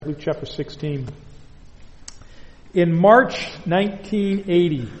Luke chapter 16. In March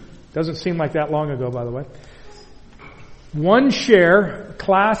 1980, doesn't seem like that long ago, by the way, one share,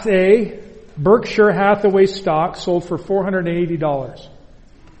 Class A, Berkshire Hathaway stock sold for $480.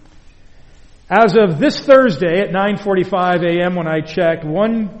 As of this Thursday at 9:45 a.m. when I checked,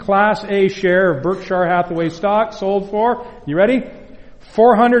 one Class A share of Berkshire Hathaway stock sold for, you ready?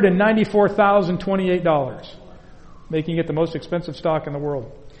 $494,028, making it the most expensive stock in the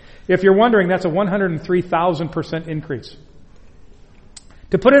world. If you're wondering, that's a 103,000% increase.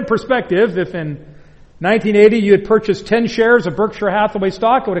 To put it in perspective, if in 1980 you had purchased 10 shares of Berkshire Hathaway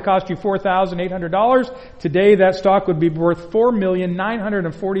stock, it would have cost you $4,800. Today that stock would be worth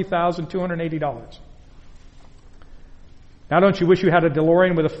 $4,940,280. Now don't you wish you had a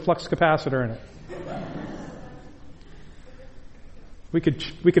DeLorean with a flux capacitor in it? We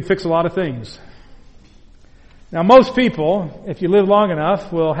could fix a lot of things. Now most people, if you live long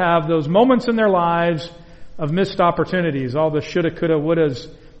enough, will have those moments in their lives of missed opportunities, all the shoulda, coulda, wouldas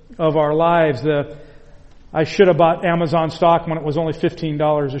of our lives. I should have bought Amazon stock when it was only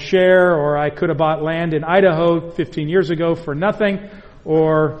 $15 a share, or I could have bought land in Idaho 15 years ago for nothing,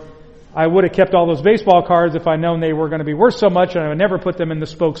 or I would have kept all those baseball cards if I'd known they were going to be worth so much and I would never put them in the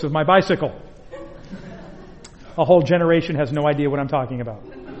spokes of my bicycle. A whole generation has no idea what I'm talking about.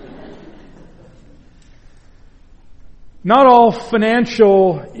 Not all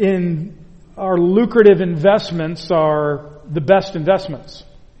financial our lucrative investments are the best investments.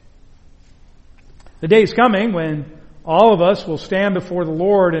 The day is coming when all of us will stand before the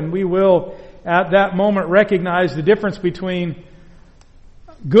Lord and we will at that moment recognize the difference between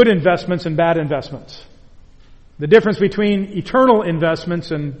good investments and bad investments. The difference between eternal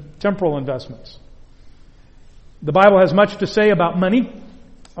investments and temporal investments. The Bible has much to say about money,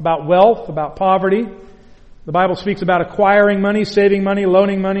 about wealth, about poverty. The Bible speaks about acquiring money, saving money,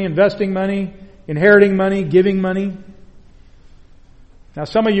 loaning money, investing money, inheriting money, giving money. Now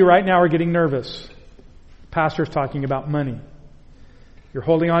some of you right now are getting nervous. The pastor's talking about money. You're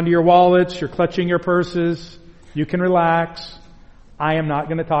holding on to your wallets, you're clutching your purses. You can relax. I am not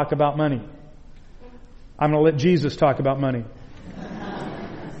going to talk about money. I'm going to let Jesus talk about money.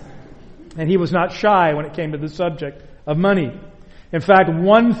 And he was not shy when it came to the subject of money. In fact,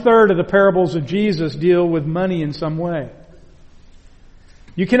 1/3 of the parables of Jesus deal with money in some way.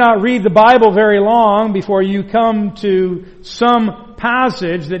 You cannot read the Bible very long before you come to some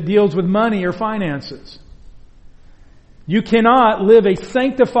passage that deals with money or finances. You cannot live a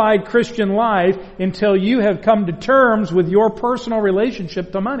sanctified Christian life until you have come to terms with your personal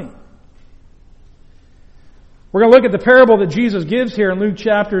relationship to money. We're going to look at the parable that Jesus gives here in Luke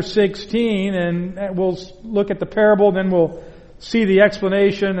chapter 16, and we'll look at the parable, then we'll see the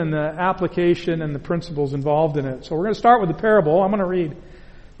explanation and the application and the principles involved in it. So we're going to start with the parable. I'm going to read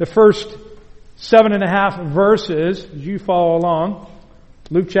the first 7.5 verses as you follow along.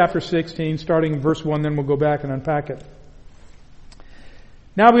 Luke chapter 16, starting in verse 1, then we'll go back and unpack it.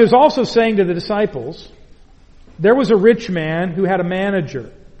 Now he was also saying to the disciples, there was a rich man who had a manager,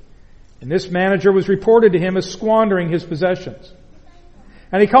 and this manager was reported to him as squandering his possessions.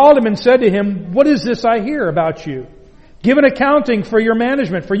 And he called him and said to him, what is this I hear about you? Give an accounting for your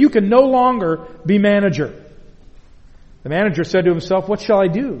management, for you can no longer be manager. The manager said to himself, what shall I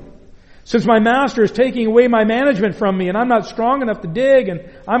do? Since my master is taking away my management from me, and I'm not strong enough to dig, and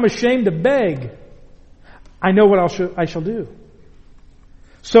I'm ashamed to beg, I know what I shall do.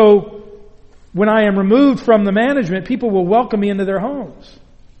 So, when I am removed from the management, people will welcome me into their homes.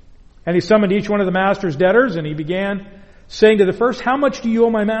 And he summoned each one of the master's debtors, and he began saying to the first, how much do you owe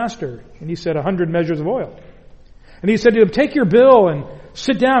my master? And he said, 100 measures of oil. And he said to him, take your bill and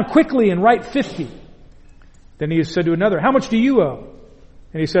sit down quickly and write 50. Then he said to another, how much do you owe?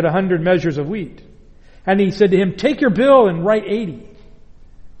 And he said, 100 measures of wheat. And he said to him, take your bill and write 80.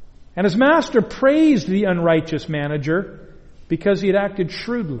 And his master praised the unrighteous manager because he had acted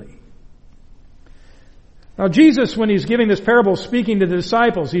shrewdly. Now Jesus, when he's giving this parable, speaking to the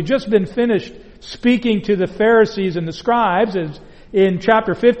disciples, he'd just been finished speaking to the Pharisees and the scribes in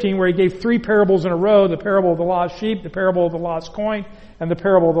chapter 15, where he gave 3 parables in a row, the parable of the lost sheep, the parable of the lost coin, and the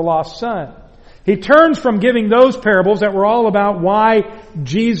parable of the lost son. He turns from giving those parables that were all about why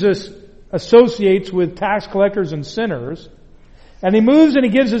Jesus associates with tax collectors and sinners, and he moves and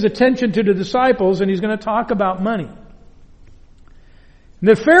he gives his attention to the disciples, and he's going to talk about money.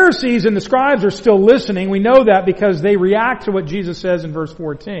 The Pharisees and the scribes are still listening. We know that because they react to what Jesus says in verse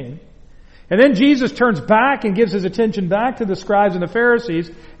 14. And then Jesus turns back and gives his attention back to the scribes and the Pharisees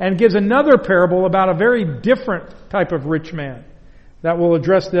and gives another parable about a very different type of rich man that will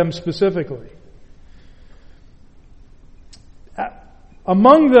address them specifically.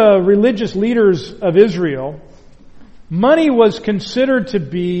 Among the religious leaders of Israel, money was considered to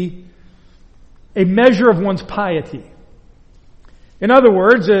be a measure of one's piety. In other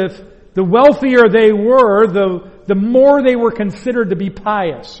words, if the wealthier they were, the more they were considered to be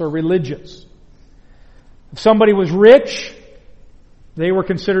pious or religious. If somebody was rich, they were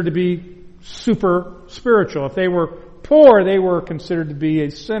considered to be super spiritual. If they were poor, they were considered to be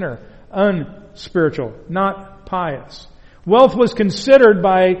a sinner, unspiritual, not pious. Wealth was considered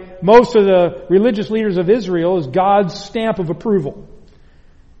by most of the religious leaders of Israel as God's stamp of approval.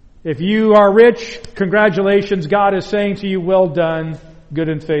 If you are rich, congratulations, God is saying to you, well done, good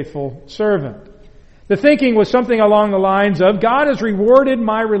and faithful servant. The thinking was something along the lines of, God has rewarded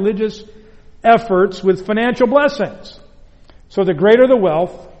my religious efforts with financial blessings. So the greater the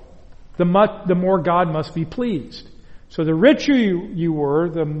wealth, the more God must be pleased. So the richer you were,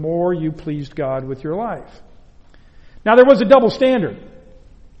 the more you pleased God with your life. Now there was a double standard.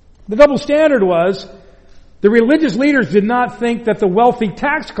 The double standard was, the religious leaders did not think that the wealthy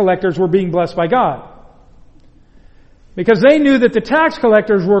tax collectors were being blessed by God. Because they knew that the tax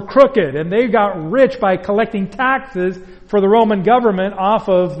collectors were crooked and they got rich by collecting taxes for the Roman government off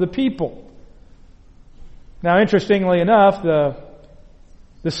of the people. Now, interestingly enough,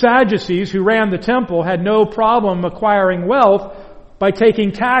 the Sadducees who ran the temple had no problem acquiring wealth by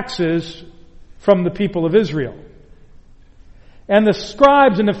taking taxes from the people of Israel. And the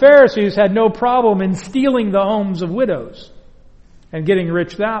scribes and the Pharisees had no problem in stealing the homes of widows and getting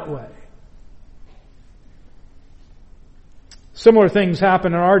rich that way. Similar things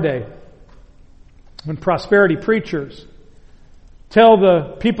happen in our day when prosperity preachers tell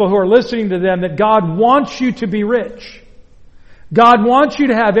the people who are listening to them that God wants you to be rich. God wants you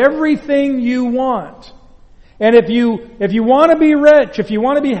to have everything you want. And if you want to be rich, if you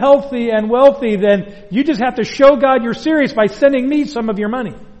want to be healthy and wealthy, then you just have to show God you're serious by sending me some of your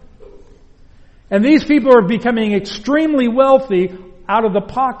money. And these people are becoming extremely wealthy out of the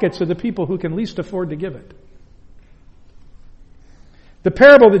pockets of the people who can least afford to give it. The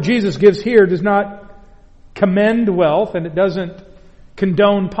parable that Jesus gives here does not commend wealth, and it doesn't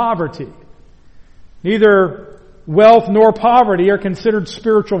condone poverty. Neither wealth nor poverty are considered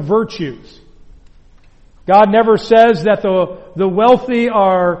spiritual virtues. God never says that the wealthy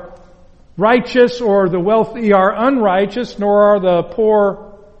are righteous or the wealthy are unrighteous, nor are the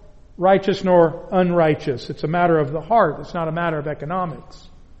poor righteous nor unrighteous. It's a matter of the heart. It's not a matter of economics.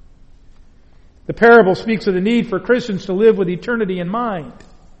 The parable speaks of the need for Christians to live with eternity in mind.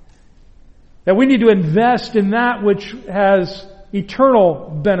 That we need to invest in that which has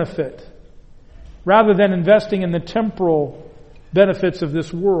eternal benefit, rather than investing in the temporal benefits of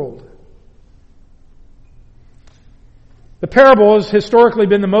this world. The parable has historically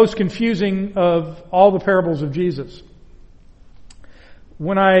been the most confusing of all the parables of Jesus.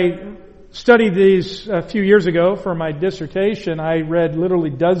 When I studied these a few years ago for my dissertation, I read literally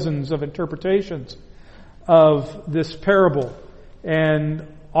dozens of interpretations of this parable, and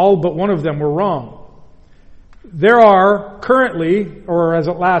all but one of them were wrong. There are currently, or as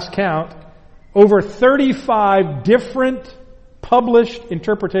at last count, over 35 different published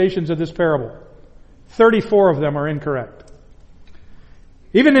interpretations of this parable. 34 of them are incorrect.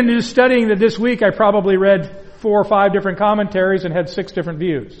 Even in just studying that this week, I probably read 4 or 5 different commentaries and had 6 different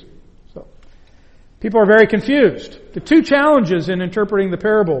views. So, people are very confused. The 2 challenges in interpreting the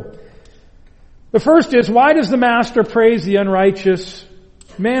parable. The first is, why does the master praise the unrighteous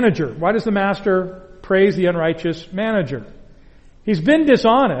manager? Why does the master praise the unrighteous manager? He's been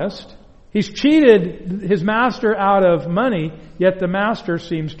dishonest. He's cheated his master out of money, yet the master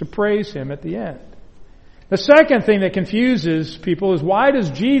seems to praise him at the end. The second thing that confuses people is, why does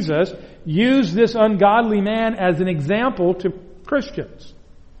Jesus use this ungodly man as an example to Christians?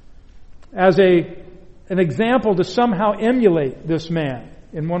 As an example to somehow emulate this man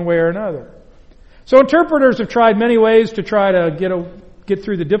in one way or another. So interpreters have tried many ways to try to get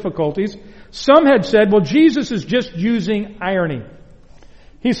through the difficulties. Some had said, well, Jesus is just using irony.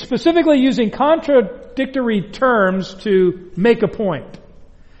 He's specifically using contradictory terms to make a point.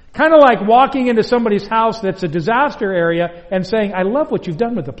 Kind of like walking into somebody's house that's a disaster area and saying, I love what you've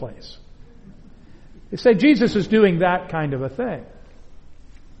done with the place. They say Jesus is doing that kind of a thing.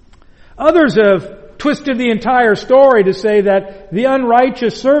 Others have twisted the entire story to say that the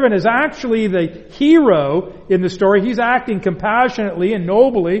unrighteous servant is actually the hero in the story. He's acting compassionately and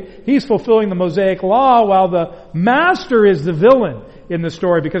nobly. He's fulfilling the Mosaic law, while the master is the villain in the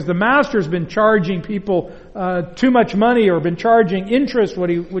story, because the master's been charging people too much money, or been charging interest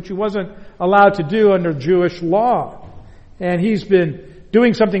which he wasn't allowed to do under Jewish law. And he's been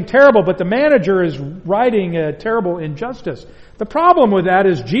doing something terrible, but the manager is righting a terrible injustice. The problem with that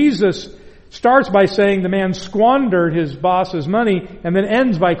is Jesus starts by saying the man squandered his boss's money and then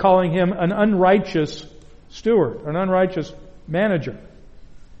ends by calling him an unrighteous steward, an unrighteous manager.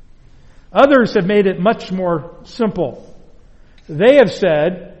 Others have made it much more simple. They have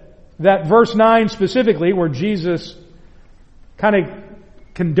said that verse 9 specifically, where Jesus kind of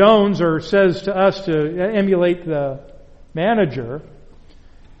condones or says to us to emulate the manager,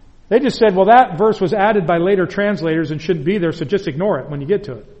 they just said, well, that verse was added by later translators and shouldn't be there, so just ignore it when you get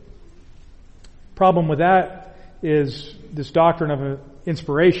to it. Problem with that is this doctrine of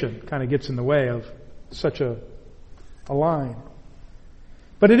inspiration kind of gets in the way of such a line.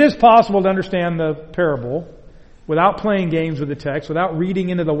 But it is possible to understand the parable without playing games with the text, without reading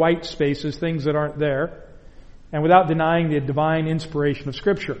into the white spaces, things that aren't there, and without denying the divine inspiration of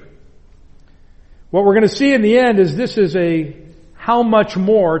Scripture. What we're going to see in the end is this is a how much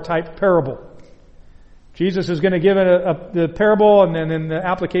more type parable. Jesus is going to give the parable, and then the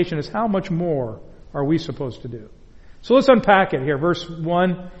application is how much more are we supposed to do? So let's unpack it here. Verse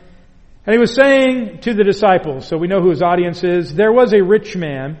 1. And he was saying to the disciples, so we know who his audience is, there was a rich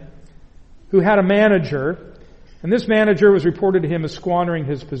man who had a manager, and this manager was reported to him as squandering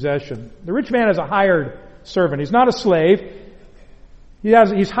his possession. The rich man is a hired servant. He's not a slave.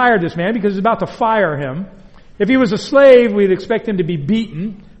 He's hired this man because he's about to fire him. If he was a slave, we'd expect him to be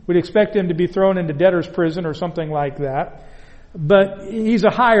beaten. We'd expect him to be thrown into debtor's prison or something like that. But he's a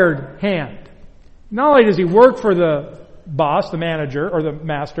hired hand. Not only does he work for the boss, the manager, or the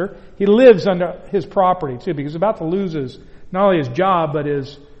master, he lives under his property too, because he's about to lose not only his job, but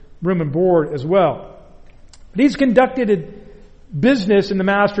his room and board as well. But he's conducted a business in the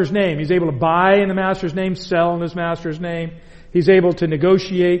master's name. He's able to buy in the master's name, sell in his master's name. He's able to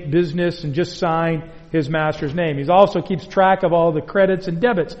negotiate business and just sign his master's name. He also keeps track of all the credits and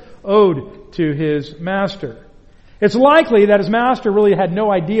debits owed to his master. It's likely that his master really had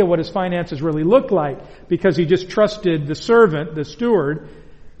no idea what his finances really looked like because he just trusted the servant, the steward,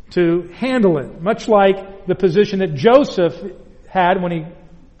 to handle it. Much like the position that Joseph had when he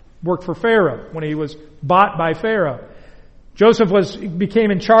worked for Pharaoh, when he was bought by Pharaoh. Joseph became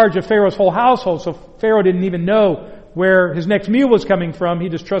in charge of Pharaoh's whole household, so Pharaoh didn't even know where his next meal was coming from. He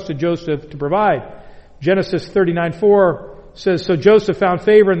just trusted Joseph to provide. Genesis 39:4 says, so Joseph found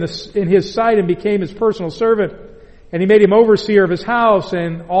favor in his sight and became his personal servant. And he made him overseer of his house,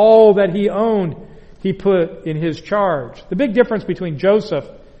 and all that he owned he put in his charge. The big difference between Joseph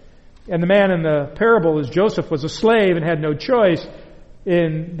and the man in the parable is Joseph was a slave and had no choice.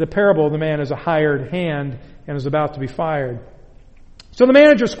 In the parable, the man is a hired hand and is about to be fired. So the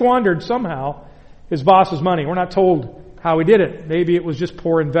manager squandered somehow his boss's money. We're not told how he did it. Maybe it was just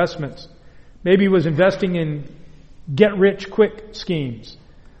poor investments. Maybe he was investing in get-rich-quick schemes.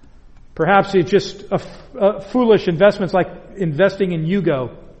 Perhaps it's just foolish investments like investing in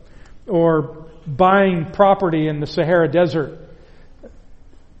Yugo or buying property in the Sahara Desert.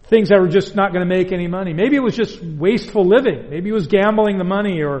 Things that were just not going to make any money. Maybe it was just wasteful living. Maybe he was gambling the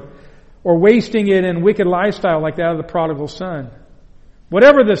money or wasting it in wicked lifestyle like that of the prodigal son.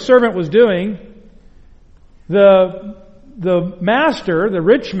 Whatever the servant was doing, the master, the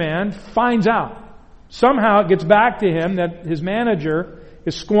rich man, finds out. Somehow it gets back to him that his manager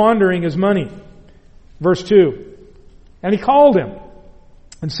is squandering his money. Verse 2. And he called him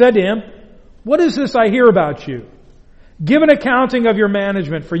and said to him, what is this I hear about you? Give an accounting of your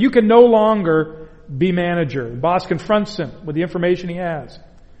management, for you can no longer be manager. The boss confronts him with the information he has.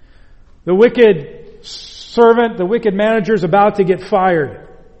 The wicked servant, the wicked manager is about to get fired.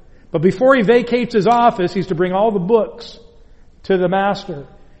 But before he vacates his office, he's to bring all the books to the master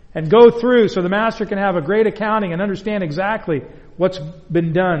and go through so the master can have a great accounting and understand exactly what's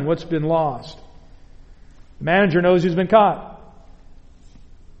been done, what's been lost. The manager knows he's been caught.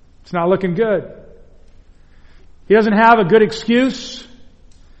 It's not looking good. He doesn't have a good excuse.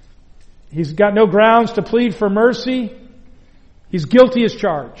 He's got no grounds to plead for mercy. He's guilty as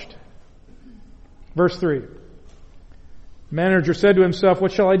charged. Verse 3. The manager said to himself,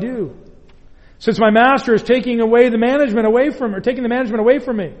 what shall I do? Since my master is taking the management away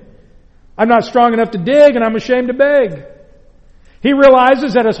from me. I'm not strong enough to dig and I'm ashamed to beg. He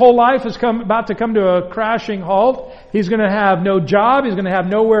realizes that his whole life is about to come to a crashing halt. He's going to have no job. He's going to have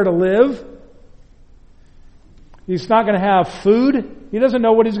nowhere to live. He's not going to have food. He doesn't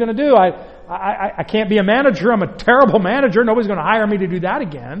know what he's going to do. I can't be a manager. I'm a terrible manager. Nobody's going to hire me to do that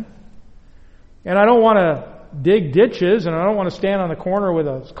again. And I don't want to dig ditches, and I don't want to stand on the corner with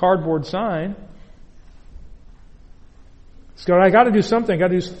a cardboard sign. So I got to do something. Got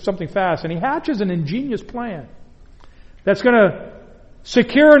to do something fast. And he hatches an ingenious plan that's going to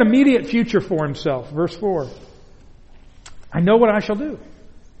secure an immediate future for himself. Verse 4. I know what I shall do.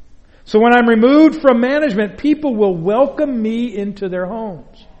 So when I'm removed from management, people will welcome me into their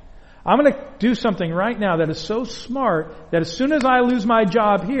homes. I'm going to do something right now that is so smart that as soon as I lose my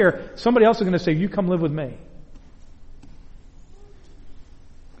job here, somebody else is going to say, you come live with me.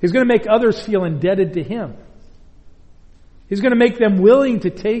 He's going to make others feel indebted to him. He's going to make them willing to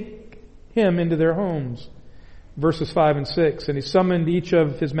take him into their homes. Verses 5 and 6. And he summoned each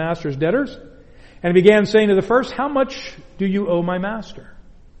of his master's debtors and began saying to the first, how much do you owe my master?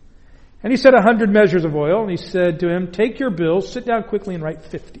 And he said 100 measures of oil. And he said to him, take your bills, sit down quickly and write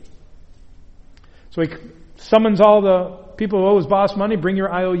 50. So he summons all the people who owe his boss money, bring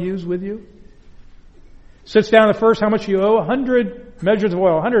your IOUs with you. Sits down the first, how much you owe? 100 measures of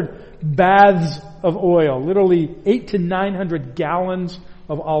oil, 100 baths of oil, literally 800 to 900 gallons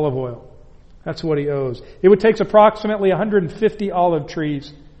of olive oil. That's what he owes. It would take approximately 150 olive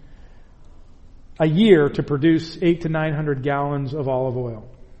trees a year to produce 800 to 900 gallons of olive oil.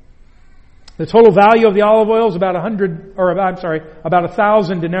 The total value of the olive oil is about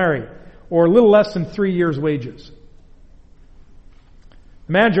 1,000 denarii, or a little less than 3 years' wages.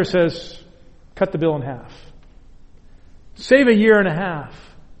 The manager says, cut the bill in half. Save a year and a half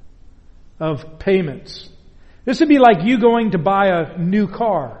of payments. This would be like you going to buy a new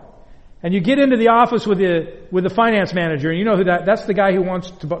car. And you get into the office with the finance manager, and you know who that's the guy who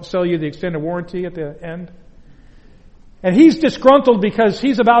wants to sell you the extended warranty at the end. And he's disgruntled because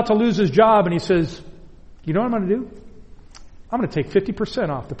he's about to lose his job, and he says, you know what I'm going to do? I'm going to take 50%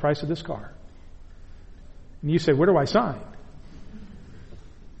 off the price of this car. And you say, where do I sign?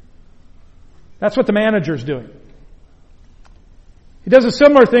 That's what the manager's doing. He does a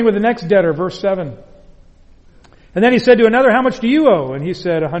similar thing with the next debtor, verse 7. And then he said to another, how much do you owe? And he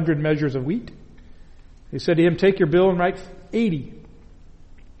said, 100 measures of wheat. He said to him, take your bill and write 80.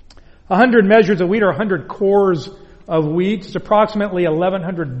 100 measures of wheat, or 100 cores of wheat. It's approximately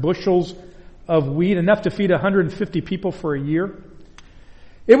 1,100 bushels of wheat, enough to feed 150 people for a year.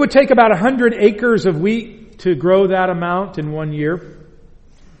 It would take about 100 acres of wheat to grow that amount in 1 year.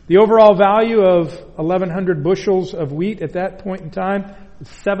 The overall value of 1,100 bushels of wheat at that point in time is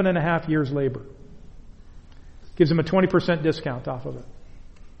 7.5 years' labor. Gives him a 20% discount off of it.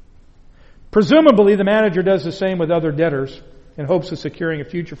 Presumably, the manager does the same with other debtors in hopes of securing a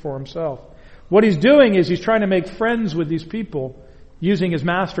future for himself. What he's doing is he's trying to make friends with these people using his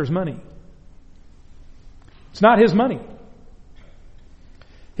master's money. It's not his money.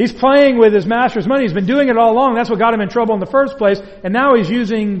 He's playing with his master's money. He's been doing it all along. That's what got him in trouble in the first place. And now he's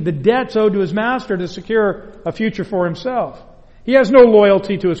using the debts owed to his master to secure a future for himself. He has no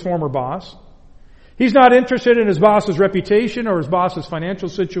loyalty to his former boss. He's not interested in his boss's reputation or his boss's financial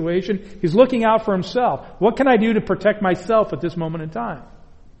situation. He's looking out for himself. What can I do to protect myself at this moment in time?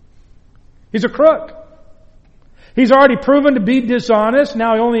 He's a crook. He's already proven to be dishonest.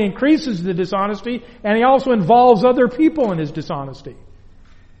 Now he only increases the dishonesty, and he also involves other people in his dishonesty.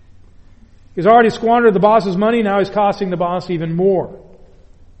 He's already squandered the boss's money. Now he's costing the boss even more.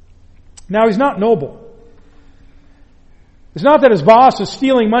 Now he's not noble. It's not that his boss is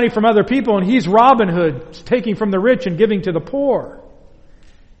stealing money from other people and he's Robin Hood, taking from the rich and giving to the poor.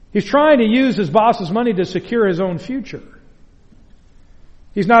 He's trying to use his boss's money to secure his own future.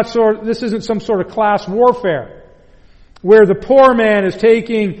 This isn't some sort of class warfare where the poor man is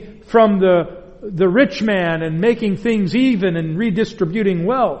taking from the rich man and making things even and redistributing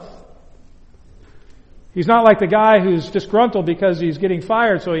wealth. He's not like the guy who's disgruntled because he's getting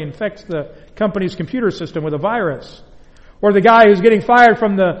fired, so he infects the company's computer system with a virus. Or the guy who's getting fired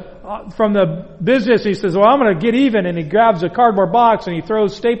from the business, he says, well, I'm going to get even, and he grabs a cardboard box and he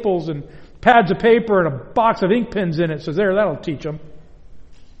throws staples and pads of paper and a box of ink pens in it. Says, there, that'll teach him.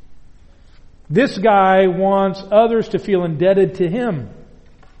 This guy wants others to feel indebted to him.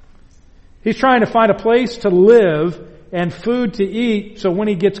 He's trying to find a place to live and food to eat, so when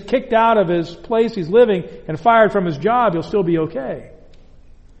he gets kicked out of his place he's living and fired from his job, he'll still be okay.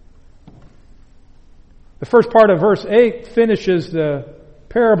 The first part of verse 8 finishes the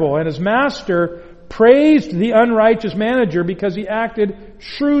parable. And his master praised the unrighteous manager because he acted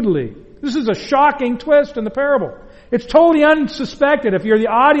shrewdly. This is a shocking twist in the parable. It's totally unsuspected. If you're the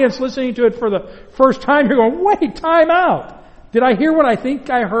audience listening to it for the first time, you're going, wait, time out. Did I hear what I think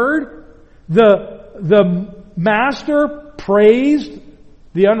I heard? The master praised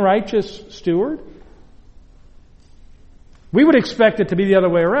the unrighteous steward? We would expect it to be the other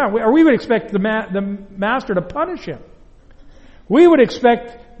way around. Or we would expect the master to punish him. We would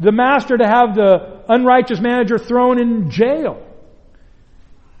expect the master to have the unrighteous manager thrown in jail.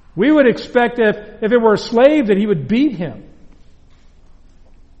 We would expect if it were a slave that he would beat him.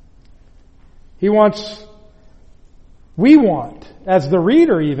 We want, as the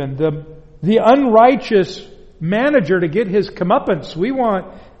reader even, the unrighteous manager to get his comeuppance. We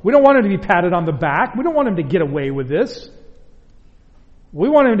don't want him to be patted on the back. We don't want him to get away with this. We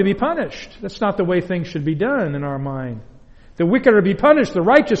want him to be punished. That's not the way things should be done in our mind. The wicked are to be punished. The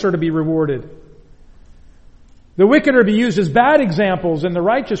righteous are to be rewarded. The wicked are to be used as bad examples, and the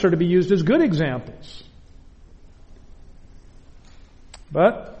righteous are to be used as good examples.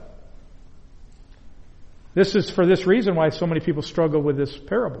 But this is for this reason why so many people struggle with this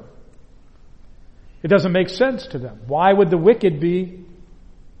parable. It doesn't make sense to them. Why would the wicked be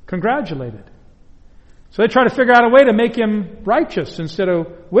congratulated? So they try to figure out a way to make him righteous instead of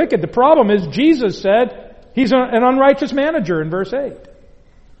wicked. The problem is Jesus said he's an unrighteous manager in verse 8.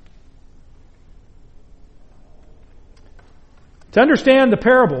 To understand the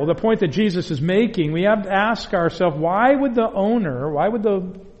parable, the point that Jesus is making, we have to ask ourselves, why would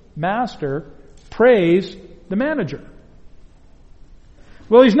the master praise the manager?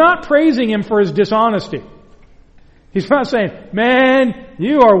 Well, he's not praising him for his dishonesty. He's not saying, man,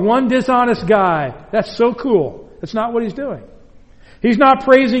 you are one dishonest guy. That's so cool. That's not what he's doing. He's not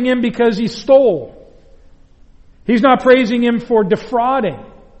praising him because he stole. He's not praising him for defrauding.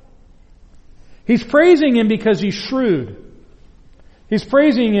 He's praising him because he's shrewd. He's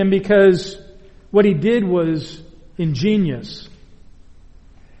praising him because what he did was ingenious.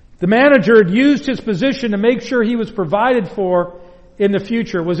 The manager had used his position to make sure he was provided for in the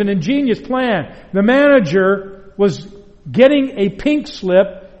future. It was an ingenious plan. The manager was getting a pink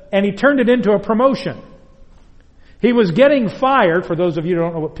slip and he turned it into a promotion. He was getting fired, for those of you who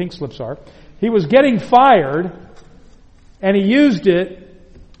don't know what pink slips are, he was getting fired and he used it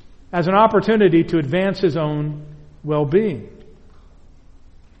as an opportunity to advance his own well-being.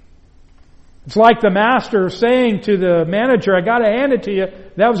 It's like the master saying to the manager, I got to hand it to you,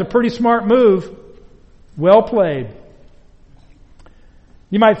 that was a pretty smart move. Well played.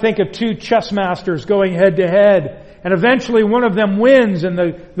 You might think of two chess masters going head to head, and eventually one of them wins, and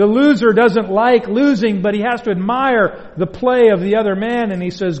the loser doesn't like losing, but he has to admire the play of the other man, and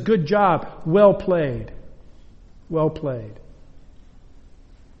he says, good job, well played. Well played.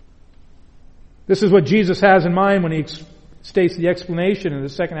 This is what Jesus has in mind when he states the explanation in the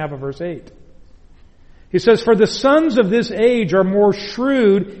second half of verse 8. He says, for the sons of this age are more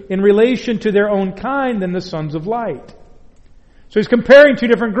shrewd in relation to their own kind than the sons of light. So he's comparing two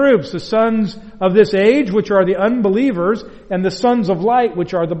different groups, the sons of this age, which are the unbelievers, and the sons of light,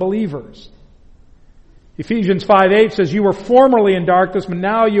 which are the believers. Ephesians 5:8 says, you were formerly in darkness, but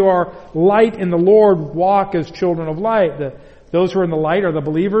now you are light in the Lord, walk as children of light. Those who are in the light are the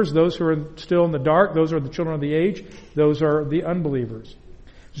believers. Those who are still in the dark, those are the children of the age. Those are the unbelievers.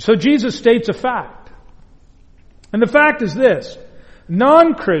 So Jesus states a fact. And the fact is this: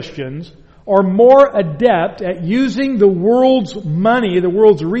 non-Christians are more adept at using the world's money, the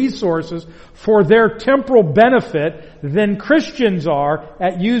world's resources, for their temporal benefit than Christians are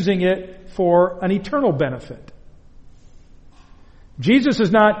at using it for an eternal benefit. Jesus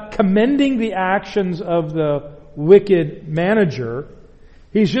is not commending the actions of the wicked manager.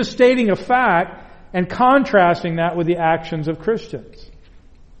 He's just stating a fact and contrasting that with the actions of Christians.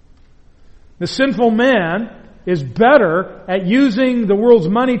 The sinful man is better at using the world's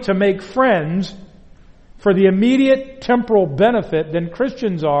money to make friends for the immediate temporal benefit than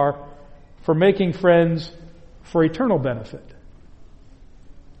Christians are for making friends for eternal benefit.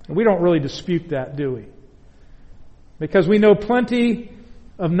 And we don't really dispute that, do we? Because we know plenty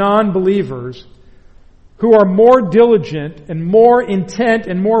of non-believers who are more diligent and more intent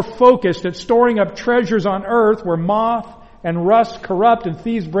and more focused at storing up treasures on earth where moth and rust corrupt and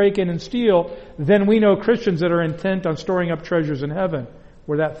thieves break in and steal than we know Christians that are intent on storing up treasures in heaven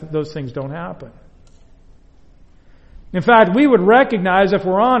where those things don't happen. In fact, we would recognize, if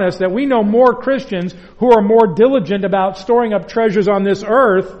we're honest, that we know more Christians who are more diligent about storing up treasures on this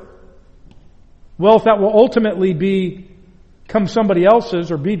earth, wealth that will ultimately become somebody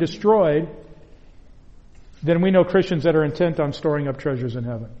else's or be destroyed, than we know Christians that are intent on storing up treasures in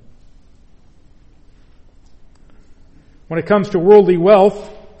heaven. When it comes to worldly wealth,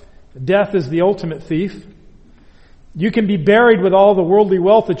 death is the ultimate thief. You can be buried with all the worldly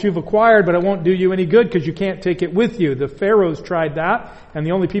wealth that you've acquired, but it won't do you any good because you can't take it with you. The pharaohs tried that, and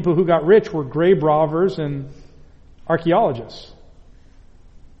the only people who got rich were grave robbers and archaeologists.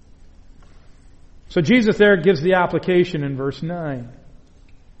 So Jesus there gives the application in verse 9.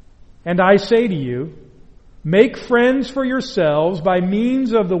 And I say to you, make friends for yourselves by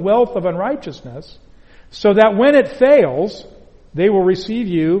means of the wealth of unrighteousness, so that when it fails, they will receive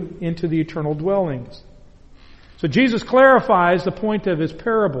you into the eternal dwellings. So Jesus clarifies the point of his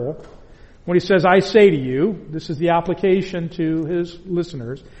parable when he says, I say to you, this is the application to his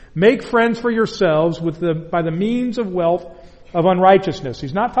listeners, make friends for yourselves by the means of wealth of unrighteousness.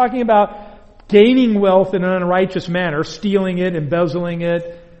 He's not talking about gaining wealth in an unrighteous manner, stealing it, embezzling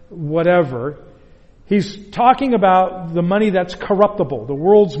it, whatever. He's talking about the money that's corruptible. The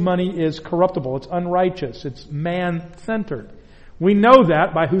world's money is corruptible. It's unrighteous. It's man-centered. We know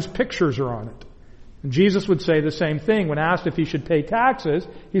that by whose pictures are on it. And Jesus would say the same thing. When asked if he should pay taxes,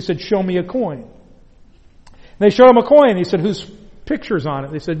 he said, show me a coin. And they showed him a coin. He said, whose picture's on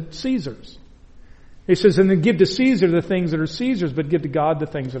it? They said, Caesar's. He says, and then give to Caesar the things that are Caesar's, but give to God the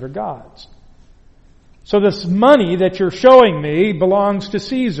things that are God's. So this money that you're showing me belongs to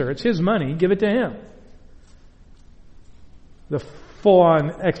Caesar. It's his money. Give it to him. The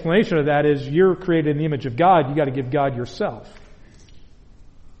full-on explanation of that is you're created in the image of God. You got to give God yourself.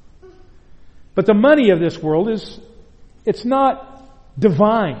 But the money of this world it's not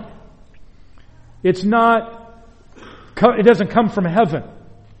divine. It doesn't come from heaven.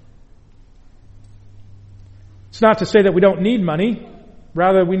 It's not to say that we don't need money.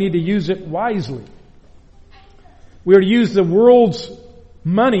 Rather, we need to use it wisely. We are to use the world's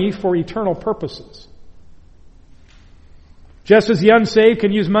money for eternal purposes. Just as the unsaved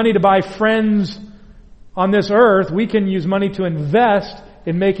can use money to buy friends on this earth, we can use money to invest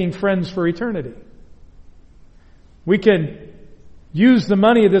in making friends for eternity. We can use the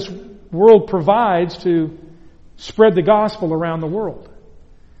money this world provides to spread the gospel around the world,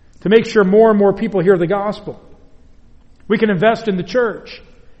 to make sure more and more people hear the gospel. We can invest in the church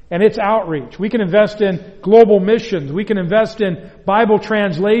and its outreach. We can invest in global missions. We can invest in Bible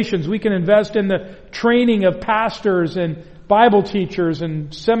translations. We can invest in the training of pastors and Bible teachers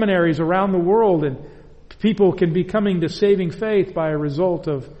and seminaries around the world, and people can be coming to saving faith by a result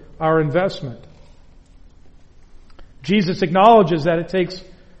of our investment. Jesus acknowledges that it takes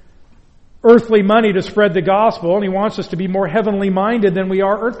earthly money to spread the gospel, and He wants us to be more heavenly minded than we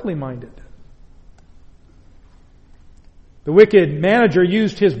are earthly minded. The wicked manager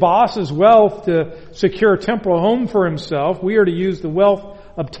used his boss's wealth to secure a temporal home for himself. We are to use the wealth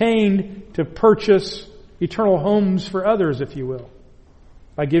obtained to purchase eternal homes for others, if you will,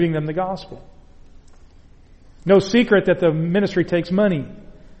 by giving them the gospel. No secret that the ministry takes money.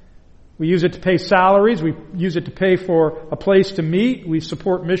 We use it to pay salaries. We use it to pay for a place to meet. We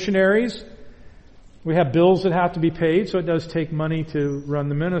support missionaries. We have bills that have to be paid, so it does take money to run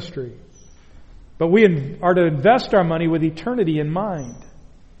the ministry. But we are to invest our money with eternity in mind.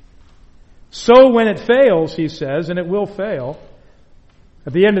 So when it fails, he says, and it will fail,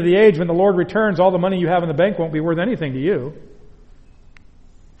 at the end of the age, when the Lord returns, all the money you have in the bank won't be worth anything to you.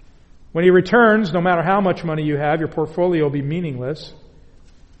 When He returns, no matter how much money you have, your portfolio will be meaningless.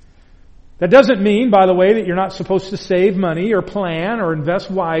 That doesn't mean, by the way, that you're not supposed to save money or plan or invest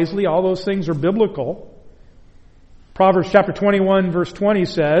wisely. All those things are biblical. Proverbs chapter 21, verse 20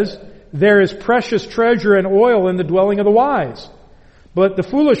 says, there is precious treasure and oil in the dwelling of the wise, but the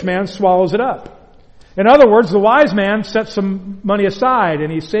foolish man swallows it up. In other words, the wise man sets some money aside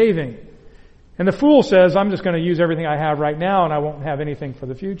and he's saving. And the fool says, I'm just going to use everything I have right now and I won't have anything for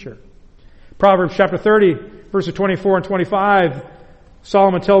the future. Proverbs chapter 30, verses 24 and 25,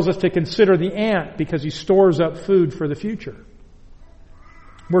 Solomon tells us to consider the ant because he stores up food for the future.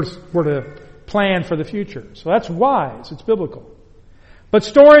 We're to plan for the future. So that's wise. It's biblical. But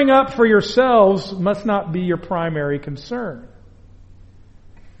storing up for yourselves must not be your primary concern.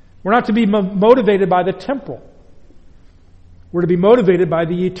 We're not to be motivated by the temporal. We're to be motivated by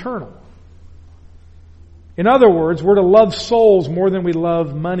the eternal. In other words, we're to love souls more than we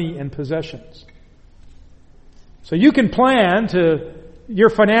love money and possessions. So you can plan your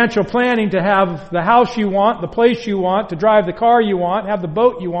financial planning to have the house you want, the place you want, to drive the car you want, have the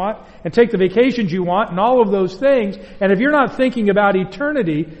boat you want, and take the vacations you want, and all of those things. And if you're not thinking about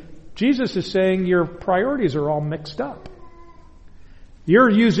eternity, Jesus is saying your priorities are all mixed up.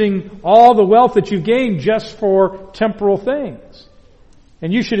 You're using all the wealth that you've gained just for temporal things.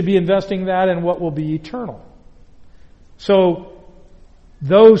 And you should be investing that in what will be eternal. So,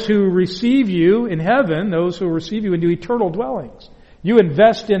 those who receive you in heaven, those who receive you into eternal dwellings, you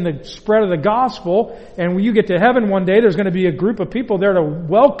invest in the spread of the gospel, and when you get to heaven one day, there's going to be a group of people there to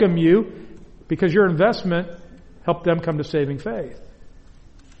welcome you because your investment helped them come to saving faith.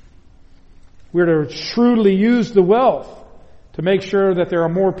 We're to shrewdly use the wealth to make sure that there are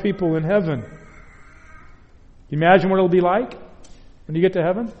more people in heaven. Imagine what it'll be like when you get to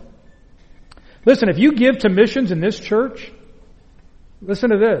heaven. Listen, if you give to missions in this church,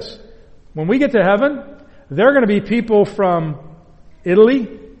 listen to this. When we get to heaven, there are going to be people from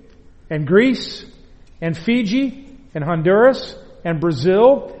Italy and Greece and Fiji and Honduras and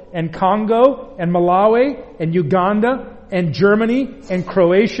Brazil and Congo and Malawi and Uganda and Germany and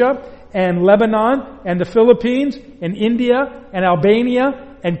Croatia and Lebanon and the Philippines and India and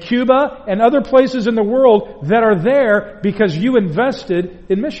Albania and Cuba and other places in the world that are there because you invested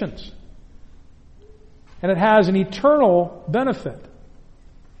in missions. And it has an eternal benefit.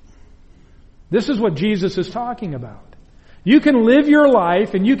 This is what Jesus is talking about. You can live your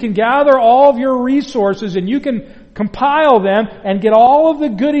life and you can gather all of your resources and you can compile them and get all of the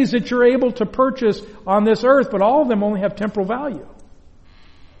goodies that you're able to purchase on this earth, but all of them only have temporal value.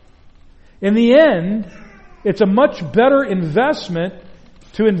 In the end, it's a much better investment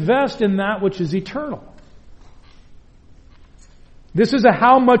to invest in that which is eternal. This is a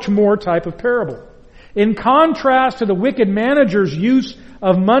how much more type of parable. In contrast to the wicked manager's use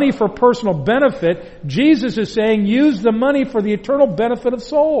of money for personal benefit, Jesus is saying use the money for the eternal benefit of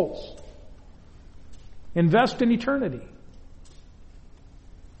souls. Invest in eternity.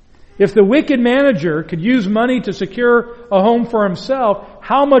 If the wicked manager could use money to secure a home for himself,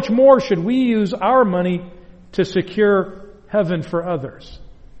 how much more should we use our money to secure heaven for others?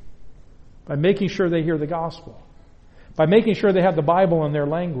 By making sure they hear the gospel. By making sure they have the Bible in their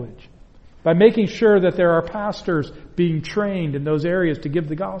language. By making sure that there are pastors being trained in those areas to give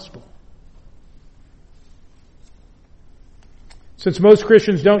the gospel. Since most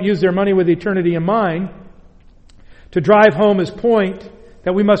Christians don't use their money with eternity in mind, to drive home his point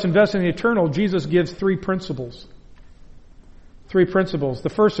that we must invest in the eternal, Jesus gives three principles. Three principles. The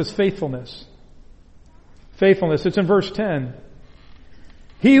first is faithfulness. Faithfulness. It's in verse 10.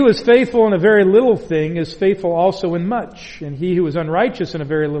 He who is faithful in a very little thing is faithful also in much. And he who is unrighteous in a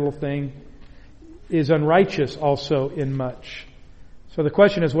very little thing is unrighteous also in much. So the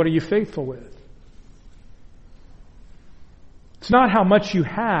question is, what are you faithful with? It's not how much you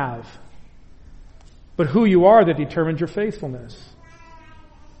have, but who you are that determines your faithfulness.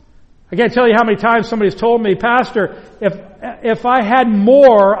 I can't tell you how many times somebody's told me, Pastor, if I had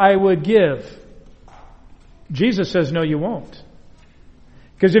more, I would give. Jesus says, no, you won't.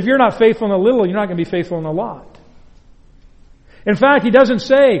 Because if you're not faithful in a little, you're not going to be faithful in a lot. In fact, he doesn't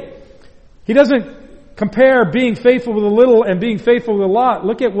compare being faithful with a little and being faithful with a lot.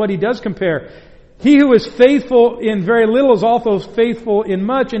 Look at what he does compare. He who is faithful in very little is also faithful in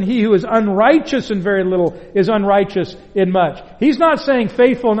much, and he who is unrighteous in very little is unrighteous in much. He's not saying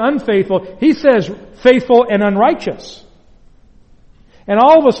faithful and unfaithful. He says faithful and unrighteous. And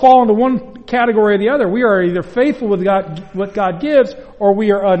all of us fall into one category or the other. We are either faithful with God, what God gives, or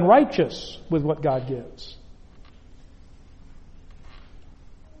we are unrighteous with what God gives.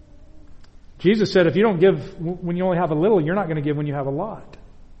 Jesus said if you don't give when you only have a little, you're not going to give when you have a lot.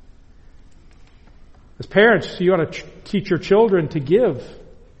 As parents, you ought to teach your children to give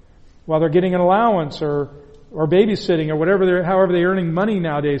while they're getting an allowance or babysitting or however they're earning money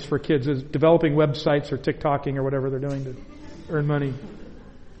nowadays for kids, is developing websites or TikToking or whatever they're doing to earn money.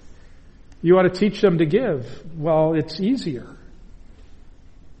 You ought to teach them to give. Well, it's easier.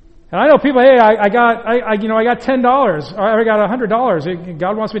 And I know people, hey, I got $10 or I got $100.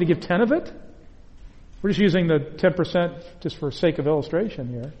 God wants me to give 10 of it? We're just using the 10% just for sake of illustration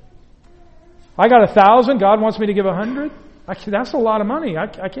here. I got 1,000. God wants me to give 100. That's a lot of money.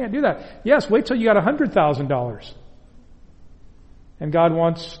 I can't do that. Yes, wait till you got $100,000. And God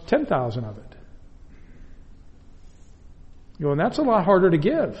wants 10,000 of it. And that's a lot harder to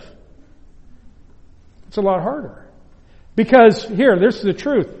give. It's a lot harder. Because here, this is the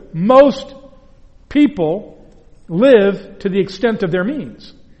truth. Most people live to the extent of their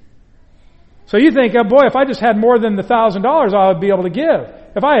means. So you think, oh boy, if I just had more than the $1,000, I would be able to give.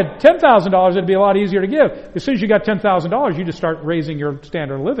 If I had $10,000, it'd be a lot easier to give. As soon as you got $10,000, you just start raising your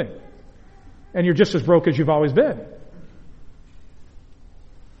standard of living. And you're just as broke as you've always been.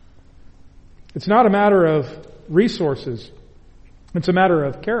 It's not a matter of resources. It's a matter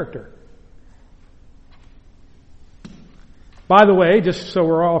of character. By the way, just so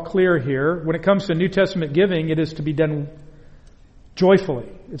we're all clear here, when it comes to New Testament giving, it is to be done joyfully.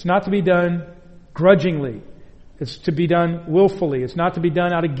 It's not to be done grudgingly. It's to be done willfully. It's not to be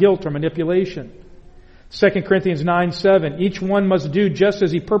done out of guilt or manipulation. 2 Corinthians 9:7, each one must do just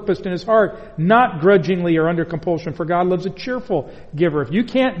as he purposed in his heart, not grudgingly or under compulsion, for God loves a cheerful giver. If you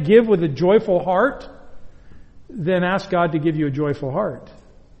can't give with a joyful heart, then ask God to give you a joyful heart.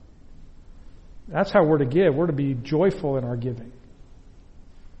 That's how we're to give. We're to be joyful in our giving.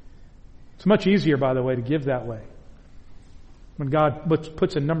 It's much easier, by the way, to give that way. When God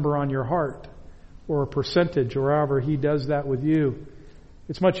puts a number on your heart, or a percentage, or however He does that with you,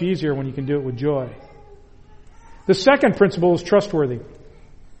 it's much easier when you can do it with joy. The second principle is trustworthy.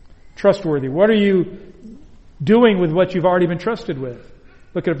 Trustworthy. What are you doing with what you've already been trusted with?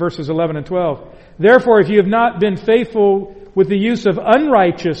 Look at verses 11 and 12. Therefore, if you have not been faithful with the use of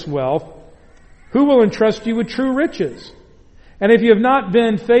unrighteous wealth, who will entrust you with true riches? And if you have not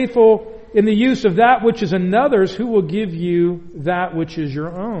been faithful in the use of that which is another's, who will give you that which is your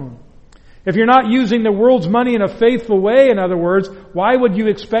own? If you're not using the world's money in a faithful way, in other words, why would you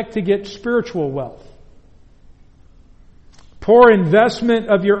expect to get spiritual wealth? Poor investment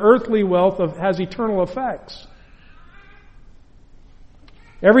of your earthly wealth has eternal effects.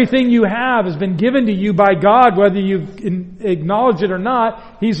 Everything you have has been given to you by God, whether you've acknowledged it or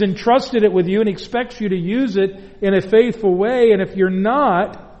not. He's entrusted it with you and expects you to use it in a faithful way. And if you're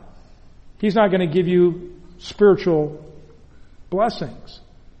not, He's not going to give you spiritual blessings.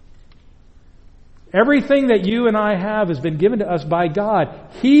 Everything that you and I have has been given to us by God.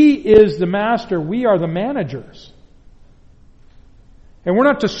 He is the master. We are the managers. And we're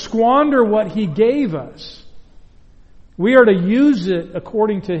not to squander what He gave us. We are to use it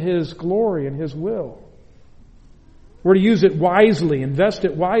according to His glory and His will. We're to use it wisely, invest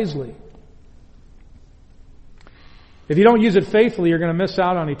it wisely. If you don't use it faithfully, you're going to miss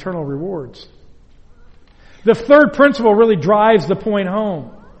out on eternal rewards. The third principle really drives the point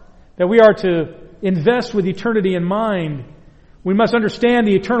home, that we are to invest with eternity in mind. We must understand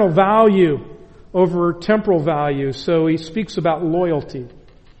the eternal value over temporal value. So he speaks about loyalty.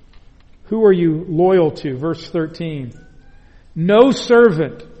 Who are you loyal to? Verse 13. No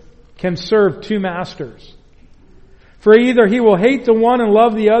servant can serve two masters. For either he will hate the one and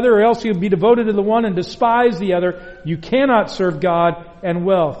love the other, or else he will be devoted to the one and despise the other. You cannot serve God and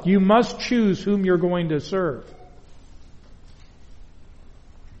wealth. You must choose whom you're going to serve.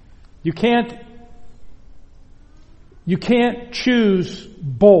 You can't choose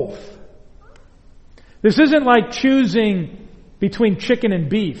both. This isn't like choosing between chicken and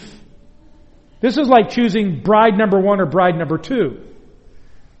beef. This is like choosing bride number 1 or bride number 2.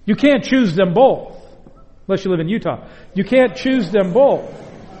 You can't choose them both. Unless you live in Utah. You can't choose them both.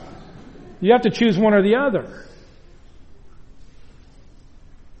 You have to choose one or the other.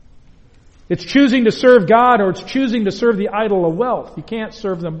 It's choosing to serve God or it's choosing to serve the idol of wealth. You can't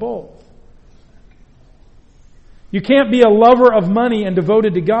serve them both. You can't be a lover of money and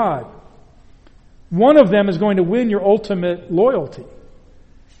devoted to God. One of them is going to win your ultimate loyalty.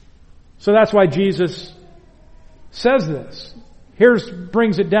 So that's why Jesus says this.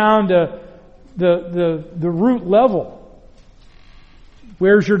 Brings it down to the root level.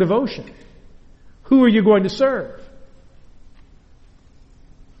 Where's your devotion? Who are you going to serve?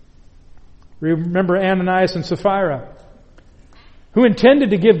 Remember Ananias and Sapphira, who intended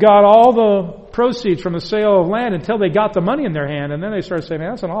to give God all the proceeds from the sale of land until they got the money in their hand, and then they started saying,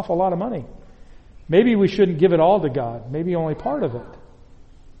 man, that's an awful lot of money. Maybe we shouldn't give it all to God. Maybe only part of it.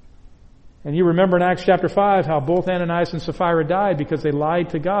 And you remember in Acts chapter 5 how both Ananias and Sapphira died because they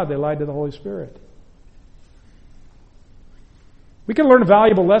lied to God. They lied to the Holy Spirit. We can learn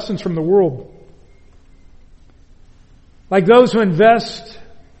valuable lessons from the world. Like those who invest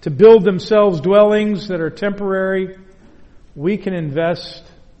to build themselves dwellings that are temporary, we can invest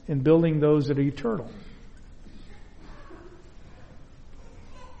in building those that are eternal.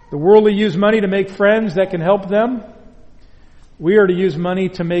 The worldly use money to make friends that can help them. We are to use money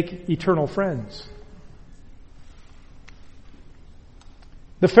to make eternal friends.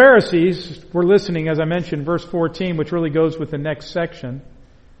 The Pharisees were listening, as I mentioned, verse 14, which really goes with the next section.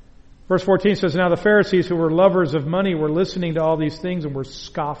 Verse 14 says, now the Pharisees who were lovers of money were listening to all these things and were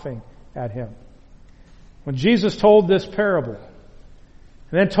scoffing at Him. When Jesus told this parable,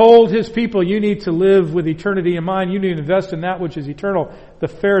 and then told His people, you need to live with eternity in mind, you need to invest in that which is eternal, the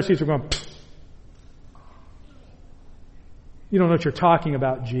Pharisees were going, pfft. You don't know what you're talking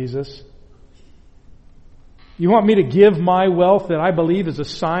about, Jesus. You want me to give my wealth that I believe is a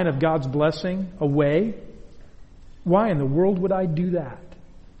sign of God's blessing away? Why in the world would I do that?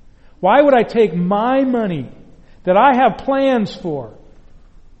 Why would I take my money that I have plans for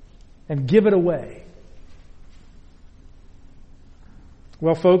and give it away?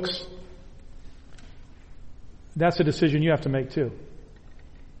 Well, folks, that's a decision you have to make too.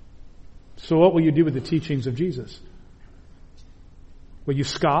 So what will you do with the teachings of Jesus? Will you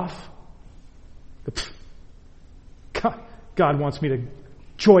scoff? God wants me to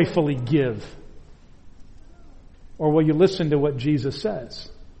joyfully give. Or will you listen to what Jesus says?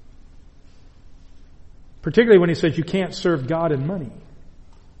 Particularly when He says you can't serve God and money.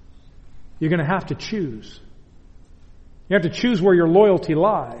 You're going to have to choose. You have to choose where your loyalty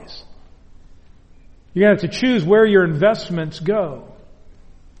lies. You're going to have to choose where your investments go.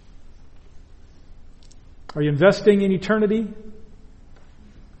 Are you investing in eternity?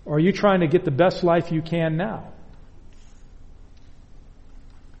 Or are you trying to get the best life you can now?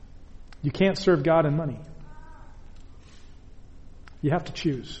 You can't serve God and money. You have to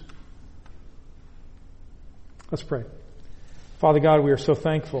choose. Let's pray. Father God, we are so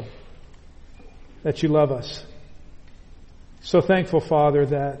thankful that you love us. So thankful, Father,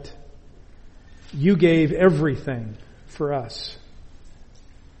 that you gave everything for us.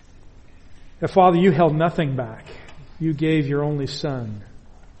 That, Father, you held nothing back. You gave your only Son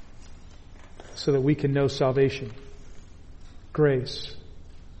so that we can know salvation, grace,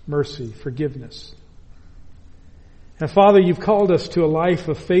 mercy, forgiveness. And Father, you've called us to a life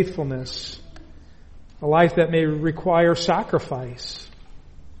of faithfulness, a life that may require sacrifice.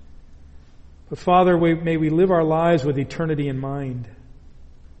 But Father, may we live our lives with eternity in mind.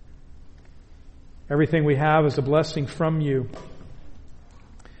 Everything we have is a blessing from you.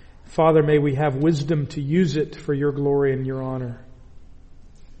 Father, may we have wisdom to use it for your glory and your honor.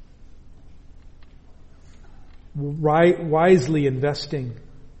 Wisely investing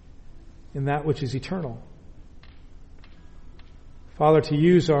in that which is eternal. Father, to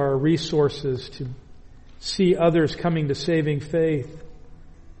use our resources to see others coming to saving faith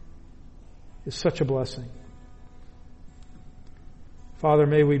is such a blessing. Father,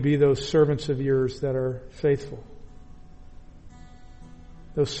 may we be those servants of yours that are faithful.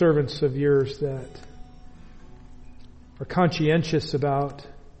 Those servants of yours that are conscientious about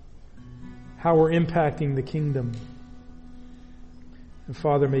how we're impacting the kingdom. And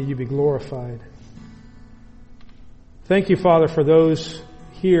Father, may you be glorified. Thank you, Father, for those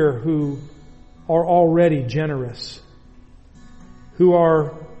here who are already generous, who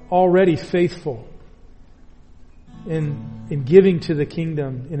are already faithful in giving to the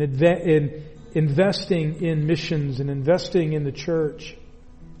kingdom, in investing in missions and investing in the church.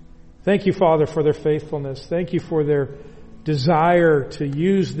 Thank you, Father, for their faithfulness. Thank you for their desire to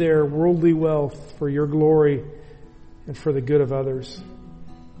use their worldly wealth for your glory and for the good of others.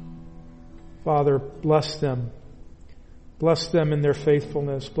 Father, bless them. Bless them in their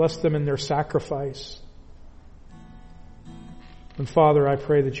faithfulness. Bless them in their sacrifice. And Father, I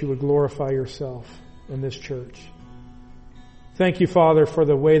pray that you would glorify yourself in this church. Thank you, Father, for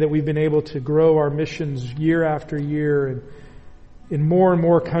the way that we've been able to grow our missions year after year and in more and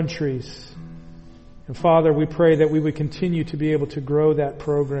more countries. And Father, we pray that we would continue to be able to grow that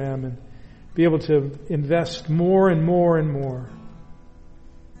program and be able to invest more and more and more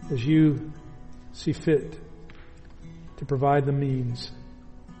as you see fit to provide the means.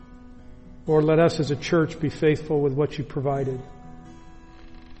 Lord, let us as a church be faithful with what you provided,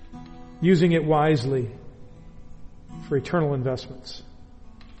 using it wisely for eternal investments.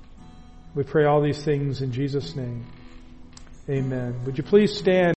 We pray all these things in Jesus' name. Amen. Would you please stand?